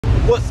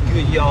What's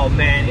good, y'all,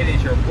 man? It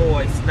is your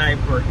boy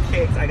Sniper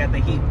Kicks. I got the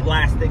heat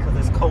blasted because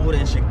it's cold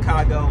in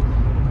Chicago,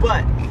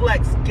 but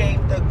Flex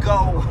gave the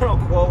go,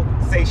 quote unquote,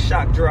 say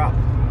shock drop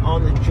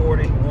on the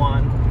Jordan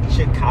 1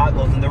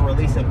 Chicago's, and they're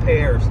releasing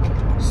pairs.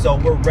 So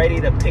we're ready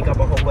to pick up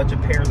a whole bunch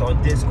of pairs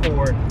on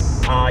Discord.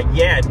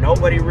 Yeah,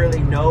 nobody really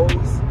knows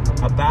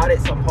about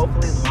it, so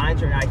hopefully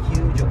lines are not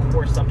huge. Of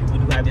course, some people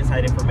do have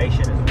inside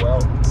information as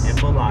well in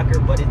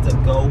Footlocker, but it's a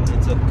go,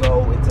 it's a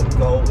go, it's a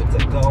go,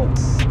 it's a go.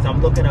 So I'm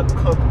looking to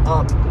cook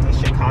up these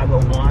Chicago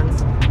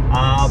ones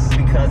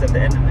because at the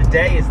end of the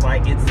day, it's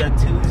like it's a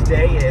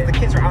Tuesday and the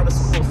kids are out of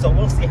school, so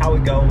we'll see how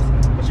it goes.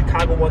 But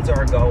Chicago ones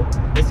are a go.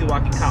 Let's see what I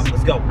can cop.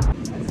 Let's go.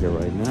 Here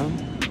right now.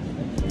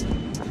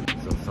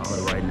 So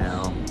solid right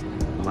now.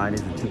 Line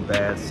isn't too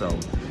bad, so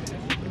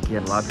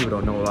again, a lot of people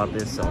don't know about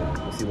this, so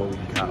we'll see what we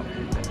can cop.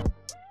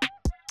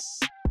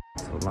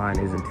 So line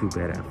isn't too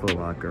bad at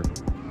Footlocker.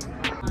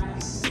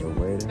 So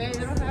waiting. They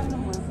don't have no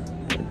more.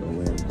 Gotta go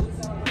in.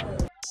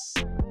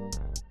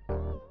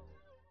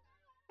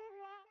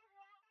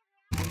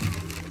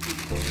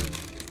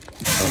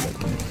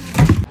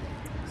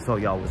 So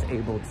y'all was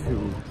able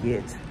to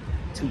get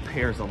 2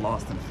 pairs of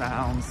lost and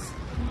founds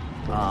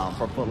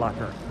for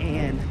Footlocker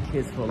and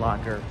Kids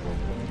Footlocker.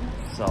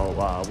 So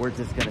we're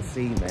just gonna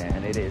see,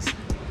 man. It is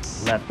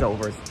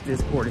leftovers.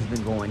 Discord has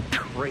been going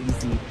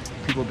crazy.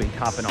 People have been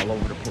copping all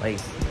over the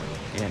place,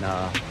 and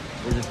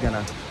we're just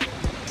gonna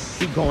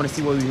keep going to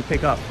see what we can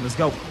pick up. Let's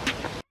go.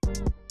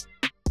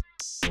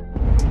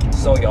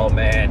 So y'all,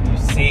 man, you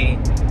see,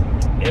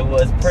 it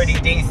was pretty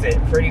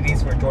decent for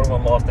Jordan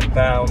 1 lost and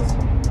founds.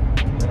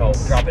 You know,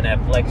 dropping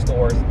at Flex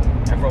stores,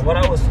 and from what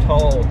I was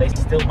told, they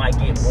still might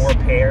get more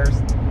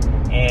pairs,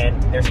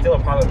 and there's still a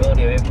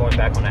probability of it going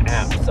back on the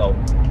app. So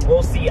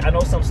we'll see. I know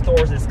some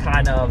stores is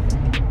kind of,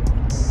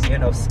 you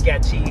know,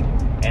 sketchy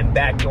and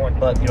backdooring,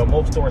 but you know,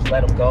 most stores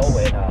let them go,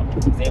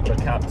 and he's able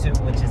to cop 2,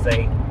 which is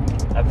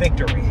a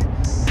victory.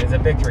 It's a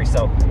victory.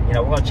 So you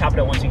know, we're gonna chop it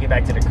up once we get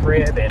back to the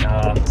crib, and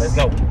let's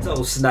go.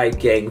 So Snipe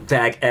Gang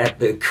back at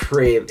the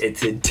crib, and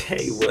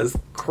today was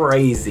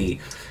crazy.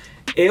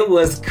 It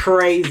was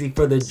crazy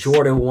for the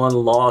Jordan 1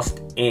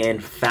 lost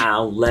and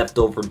found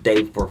leftover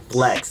day for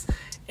Flex.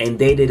 And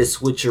they did a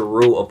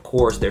switcheroo. Of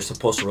course, they're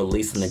supposed to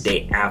release them the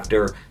day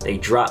after they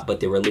drop, but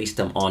they released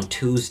them on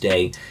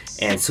Tuesday.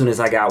 And as soon as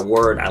I got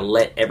word, I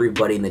let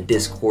everybody in the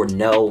Discord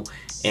know.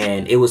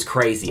 And it was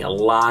crazy. A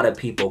lot of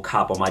people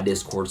cop on my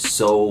Discord.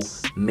 So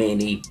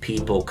many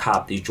people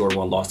cop these Jordan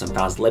 1 lost and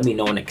founds. Let me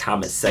know in the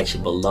comment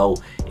section below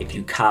if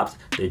you copped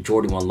the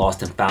Jordan 1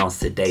 lost and founds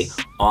today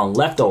on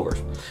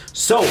leftovers.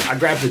 So I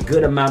grabbed a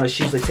good amount of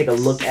shoes. Let's take a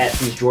look at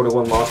these Jordan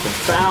 1 lost and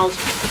founds.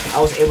 I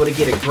was able to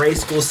get a grade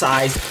school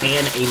size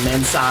and a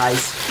men's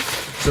size,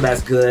 so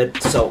that's good.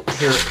 So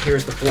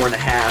here's the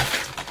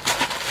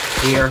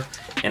 4.5 here,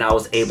 and I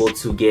was able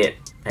to get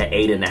an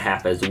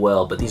 8.5 as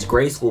well. But these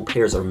grade school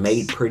pairs are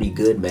made pretty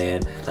good,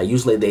 man. Like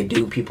usually they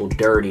do people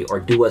dirty or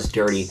do us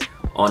dirty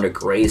on the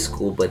grade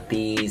school, but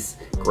these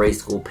grade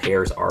school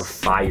pairs are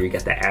fire. You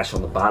got the ash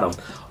on the bottom.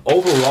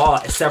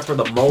 Overall, except for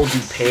the moldy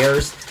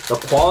pairs, the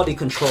quality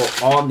control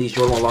on these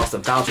Jordan 1 lost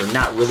and founds are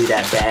not really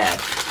that bad.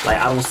 Like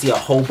I don't see a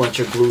whole bunch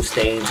of glue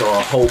stains or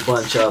a whole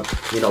bunch of,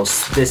 you know,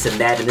 this and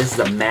that. And this is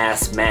a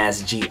mass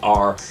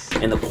GR,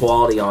 and the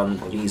quality on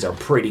these are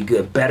pretty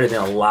good, better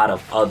than a lot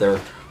of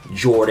other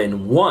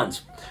Jordan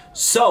 1s.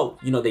 So,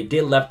 you know, they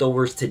did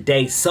leftovers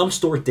today. Some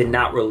stores did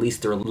not release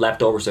their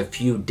leftovers. A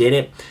few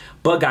didn't.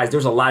 But guys,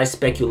 there's a lot of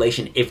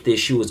speculation if this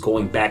shoe is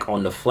going back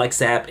on the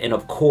Flex app. And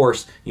of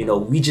course, you know,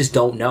 we just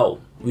don't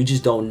know. We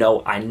just don't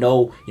know. I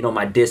know, you know,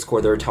 my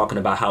Discord, they're talking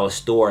about how a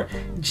store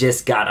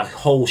just got a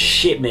whole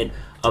shipment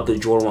of the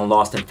Jordan 1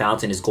 lost and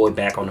found and is going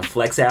back on the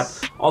Flex app.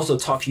 Also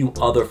talked to a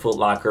few other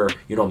Footlocker,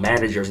 you know,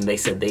 managers, and they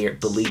said they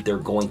believe they're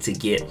going to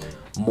get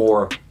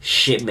more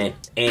shipment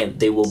and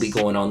they will be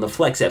going on the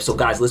Flex app. So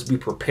guys, let's be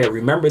prepared.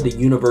 Remember the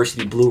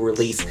University Blue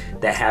release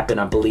that happened,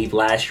 I believe,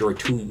 last year or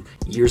 2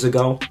 years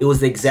ago? It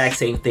was the exact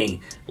same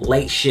thing.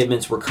 Late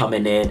shipments were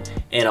coming in,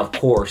 and of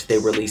course they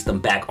released them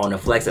back on the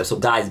Flex app. So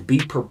guys, be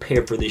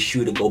prepared for this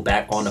shoe to go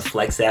back on the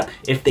Flex app.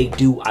 If they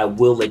do, I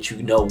will let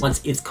you know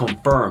once it's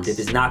confirmed. If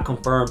it's not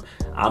confirmed,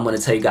 I'm going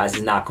to tell you guys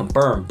it's not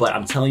confirmed, but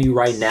I'm telling you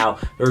right now,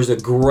 there's a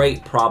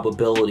great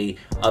probability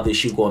of this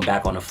shoe going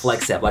back on the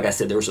Flex app. Like I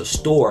said, there's a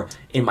store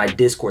in my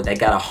Discord that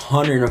got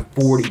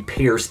 140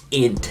 pairs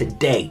in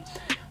today.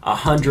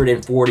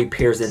 140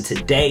 pairs in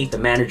today. The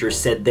manager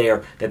said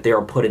there that they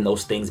are putting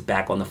those things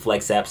back on the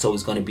Flex app, so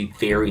it's going to be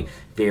very,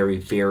 very,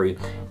 very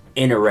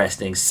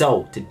interesting.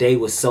 So today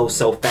was so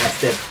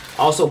festive.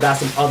 Also got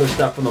some other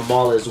stuff from the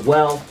mall as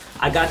well.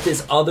 I got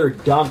this other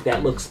dunk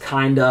that looks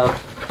kind of,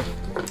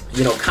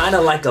 you know, kind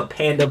of like a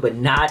panda, but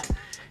not.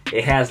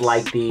 It has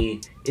like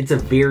it's a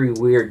very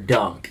weird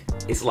dunk.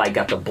 It's like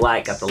got the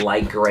black, got the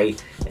light gray,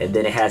 and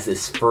then it has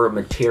this fur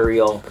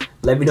material.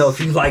 Let me know if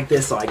you like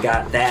this. So I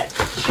got that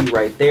shoe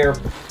right there.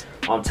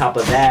 On top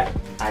of that,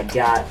 I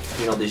got,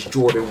 you know, this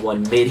Jordan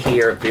 1 mid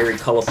here, very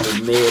colorful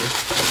mid.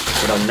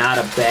 You know, not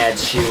a bad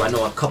shoe. I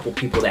know a couple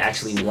people that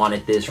actually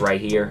wanted this right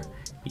here.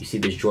 You see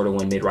this Jordan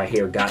 1 mid right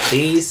here. Got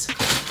these.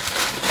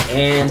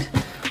 And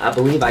I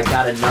believe I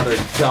got another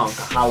dunk,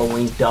 a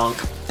Halloween dunk.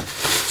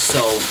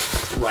 So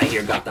right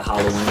here, got the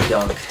Halloween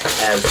dunk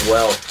as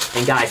well.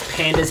 And guys,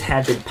 pandas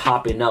have been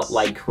popping up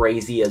like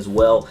crazy as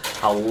well.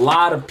 A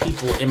lot of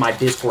people in my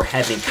Discord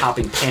have been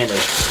copping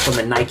pandas from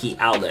the Nike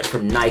outlet,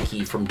 from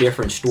Nike, from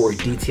different stores,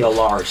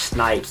 DTLR,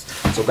 Snipes.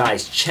 So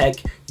guys, check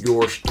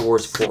your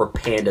stores for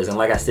pandas. And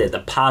like I said,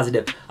 the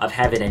positive of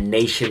having a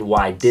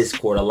nationwide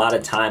Discord, a lot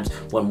of times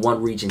when one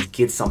region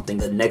gets something,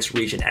 the next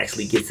region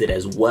actually gets it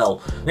as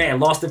well. Man,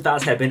 Lost and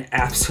Founds have been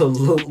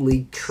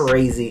absolutely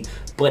crazy,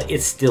 but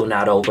it's still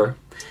not over.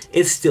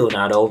 It's still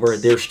not over.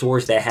 There's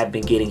stores that have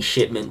been getting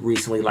shipment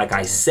recently, like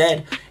I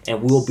said,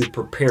 and we'll be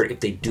prepared if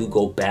they do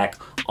go back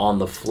on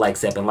the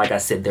Flex app. And like I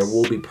said, there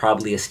will be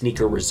probably a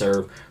sneaker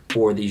reserve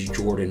for these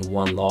Jordan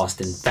 1 Lost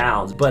and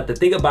Founds. But the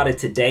thing about it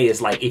today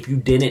is, like, if you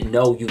didn't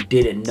know, you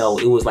didn't know.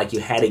 It was like you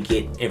had to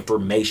get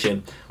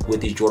information with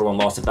these Jordan 1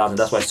 Lost and Founds, and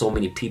that's why so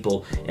many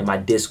people in my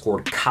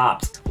Discord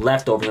copped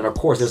leftovers. And of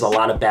course, there's a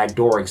lot of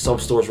backdooring. Some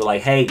stores were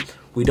like, hey,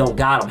 we don't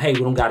got them. Hey, we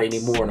don't got any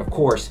more. And of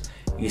course,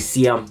 you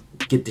see them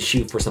get the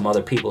shoot for some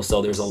other people.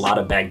 So there's a lot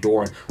of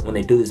backdooring when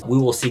they do this. We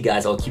will see,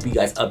 guys. I'll keep you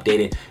guys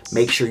updated.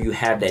 Make sure you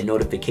have that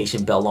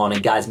notification bell on.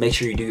 And guys, make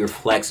sure you do your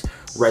Flex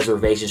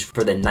reservations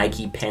for the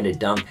Nike Panda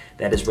Dunk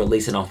that is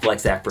releasing on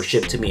Flex app for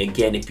Ship to Me.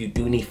 Again, if you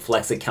do need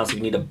Flex accounts, if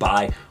you need to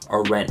buy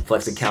or rent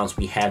Flex accounts,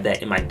 we have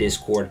that in my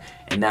Discord.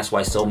 And that's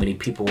why so many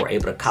people were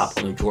able to cop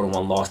on the Jordan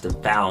 1 Lost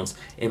and Founds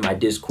in my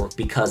Discord,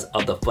 because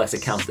of the Flex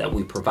accounts that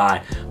we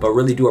provide. But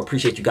really do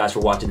appreciate you guys for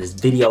watching this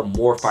video.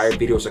 More fire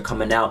videos are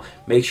coming out.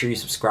 Make sure you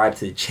subscribe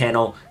to the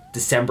channel.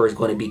 December is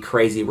going to be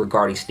crazy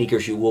regarding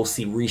sneakers. You will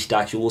see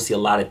restocks. You will see a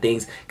lot of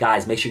things.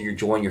 Guys, make sure you're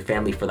joining your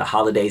family for the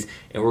holidays,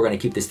 and we're going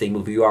to keep this thing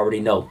moving. You already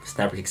know.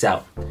 Sniper Kicks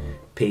out.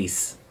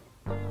 Peace.